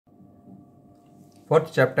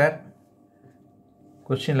4th chapter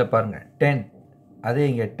கொஸ்டினில் பாருங்கள் 10 அதே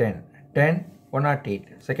இங்கே 10 108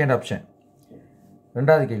 செகண்ட் ஆப்ஷன்.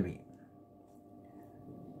 ரெண்டாவது கேள்வி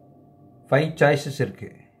 5 சாய்ஸஸ்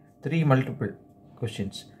இருக்குது, 3 மல்டிபிள்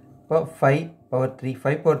கொஸ்டின்ஸ். இப்போ 5 பவர் 3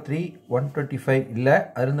 5 பவர் 3 125 இல்லை,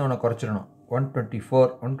 அதுலேருந்து ஒன்று குறைச்சிடணும். 124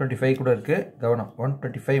 125 கூட இருக்குது, கவனம்.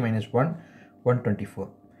 125 -1 124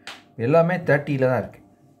 எல்லாமே 30ல் தான் இருக்குது.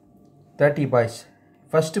 30 பாய்ஸ்.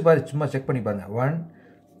 ஃபஸ்ட்டு பார் சும்மா செக் பண்ணி பாருங்கள். 1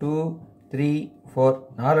 2 3 4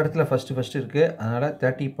 4 இடத்துல ஃபஸ்ட்டு இருக்குது. அதனால்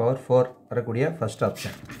 30 பவர் 4 வரக்கூடிய ஃபஸ்ட்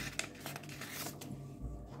ஆப்ஷன்.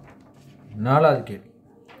 நாலாவது கேள்வி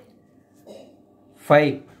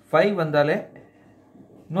 5 வந்தாலே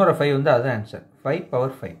இன்னொரு 5 வந்து அதுதான் ஆன்சர். 5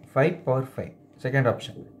 power 5 second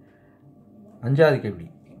option. அஞ்சாவது கேள்வி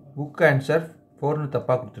புக் ஆன்சர் 4ன்னு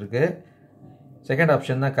தப்பாக கொடுத்துருக்கு. செகண்ட்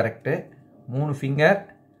ஆப்ஷன் தான் கரெக்டு. 3 ஃபிங்கர்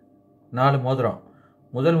 4 மோதிரம்.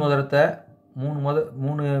 முதல் மோதிரத்தை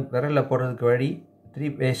 3 விரலில் போடுறதுக்கு வழி 3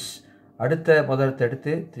 வேஸ். அடுத்த மோதிரத்தை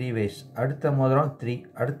எடுத்து 3 வேஸ். அடுத்த மோதிரம் 3,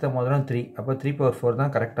 அடுத்த மோதிரம் 3. அப்போ 3 பவர் 4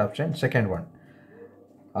 தான் கரெக்ட் ஆப்ஷன், செகண்ட் ஒன்.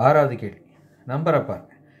 ஆறாவது கேள்வி நம்பரை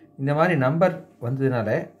பாருங்கள். இந்த மாதிரி நம்பர் வந்ததுனால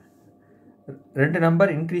 2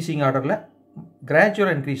 நம்பர் இன்க்ரீஸிங் ஆர்டரில்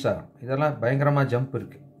கிராஜுவலாக இன்க்ரீஸ் ஆகும். இதெல்லாம் பயங்கரமாக ஜம்ப்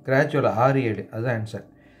இருக்குது. கிராஜுவலாக 6 7 அதுதான் ஆன்சர்.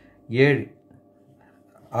 7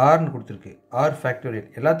 ஆர்னு கொடுத்துருக்கு. ஆர்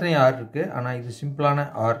ஃபேக்டோரியல் எல்லாத்துலேயும் ஆர் இருக்குது, ஆனால் இது சிம்பிளான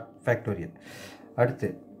ஆர் ஃபேக்டோரியல். அடுத்து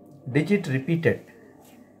டிஜிட் ரிப்பீட்டட்.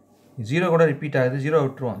 0 கூட ரிப்பீட் ஆகுது, 0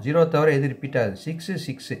 விட்டுருவோம். 0 தவிர எது ரிப்பீட் ஆகுது?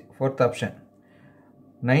 6 ஃபோர்த் ஆப்ஷன்.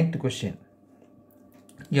 9th question.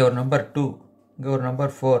 இங்கே ஒரு நம்பர் 2, இங்கே ஒரு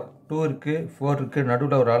நம்பர் 4. 2 இருக்குது, 4 இருக்குது,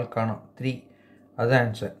 நடுவில் ஒரு ஆள் காணும், 3. அதுதான்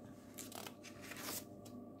answer.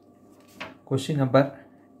 Question number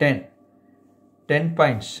 10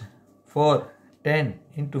 points. 4 10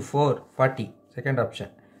 into 4 40 second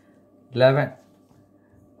option. 11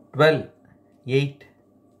 12 8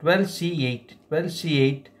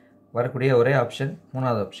 12C8 வரக்கூடிய ஒரே ஆப்ஷன்,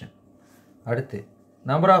 மூணாவது ஆப்ஷன். அடுத்து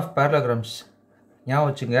நம்பர் ஆஃப் பேரலோகிராம்ஸ் ஞாபகம்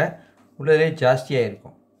வச்சுங்க, உள்ளதே ஜாஸ்தியாக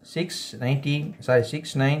இருக்கும். 6 9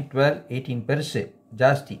 12 18 பெருசு,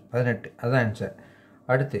 ஜாஸ்தி 18, அதுதான் ஆன்சர்.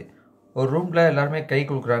 அடுத்து ஒரு ரூமில் எல்லாருமே கை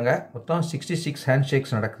கொடுக்குறாங்க, மொத்தம் 66 ஹேண்ட்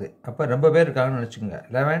ஷேக்ஸ் நடக்குது. அப்போ ரொம்ப பேர் இருக்காங்கன்னு நினச்சிக்கோங்க.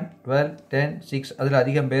 11 12 10 6, அதில்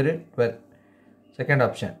அதிகம் பேர் 12, second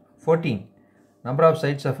option. 14 number of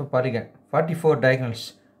sides of polygon. 44 diagonals.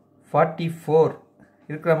 44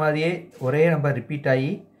 இருக்கிற மாதிரியே ஒரே நம்பர் ரிப்பீட்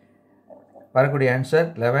ஆகி வரக்கூடிய ஆன்சர்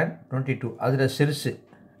 11 22. அதில் சிறுசு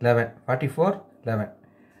 11, 44 11.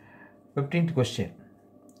 15th question.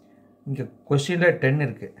 இங்கே கொஸ்டினில் 10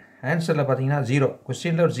 இருக்குது, ஆன்சரில் பார்த்தீங்கன்னா 0.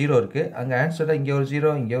 கொஸ்டினில் ஒரு 0 இருக்குது, அங்கே ஆன்சரில் இங்கே ஒரு 0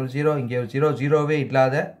 இங்கே ஒரு 0 இங்கே ஒரு 0, 0வே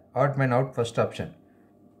இல்லாத odd man out first option.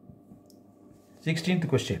 16th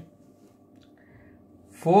question.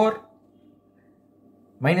 4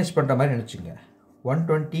 minus பண்ணுற மாதிரி நினச்சிங்க.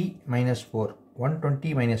 120 -4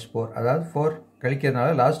 120 -4, அதாவது 4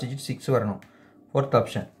 கழிக்கிறதுனால லாஸ்ட் டிஜிட் 6 வரணும், ஃபோர்த்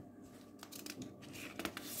ஆப்ஷன்.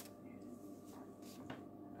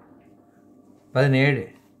 17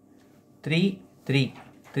 3 3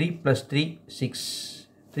 3 + 3 6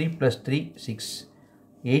 3 + 3 6.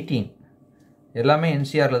 18 எல்லாமே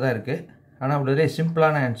என்சிஆரில் தான் இருக்குது, ஆனால் உள்ளதே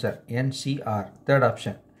சிம்பிளான answer NCR, third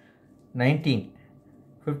option. 19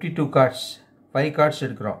 52 cards, 5 cards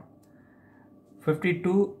எடுக்கிறோம்.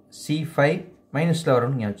 52C5 மைனஸில்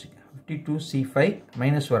வரணும்னு ஞாபகம். 52C5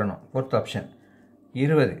 மைனஸ் வரணும், fourth option.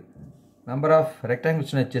 20 number of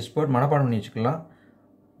rectangles in chess board மனப்பாடம் பண்ணி வச்சுக்கலாம்.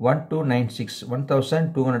 1296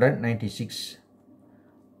 1296.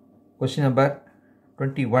 Question number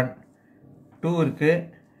 21. 2 இருக்குது,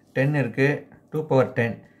 10 இருக்குது, 2 பவர்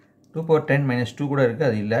 10 2 பவர் 10 -2 கூட இருக்குது,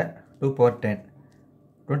 அது இல்லை. 2 பவர் 10.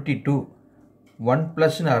 22 1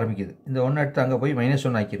 ப்ளஸ்ன்னு ஆரம்பிக்குது. இந்த 1 எடுத்து அங்கே போய்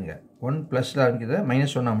 -1 ஆக்கிடுங்க. 1 ப்ளஸில் ஆரம்பிக்குது,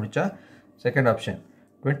 -1 முடித்தா செகண்ட் ஆப்ஷன்.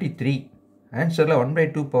 23 ஆன்சரில்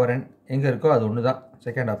 1/2 பவர் n எங்கே இருக்கோ அது ஒன்று தான்,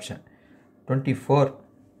 செகண்ட் ஆப்ஷன். 24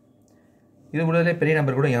 இது உள்ளதிலே பெரிய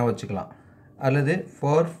நம்பர் கூட ஞாபகம் வச்சுக்கலாம். அல்லது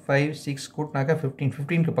 4 5 6 கூட்டினாக்கா 15,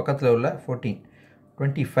 15க்கு பக்கத்தில் உள்ள 14.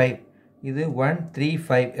 25 இது 1 3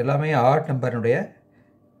 5 எல்லாமே ஆட் நம்பருடைய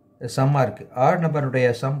சம்மாக இருக்குது. ஆட் நம்பருடைய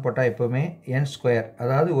சம் போட்டால் எப்போவுமே n²,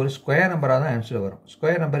 அதாவது ஒரு ஸ்கொயர் நம்பராக தான் ஆன்சர் வரும்.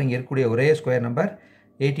 ஸ்கொயர் நம்பர் இங்கே இருக்கக்கூடிய ஒரே square number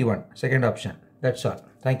 81, second option. That's all.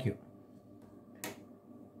 Thank you.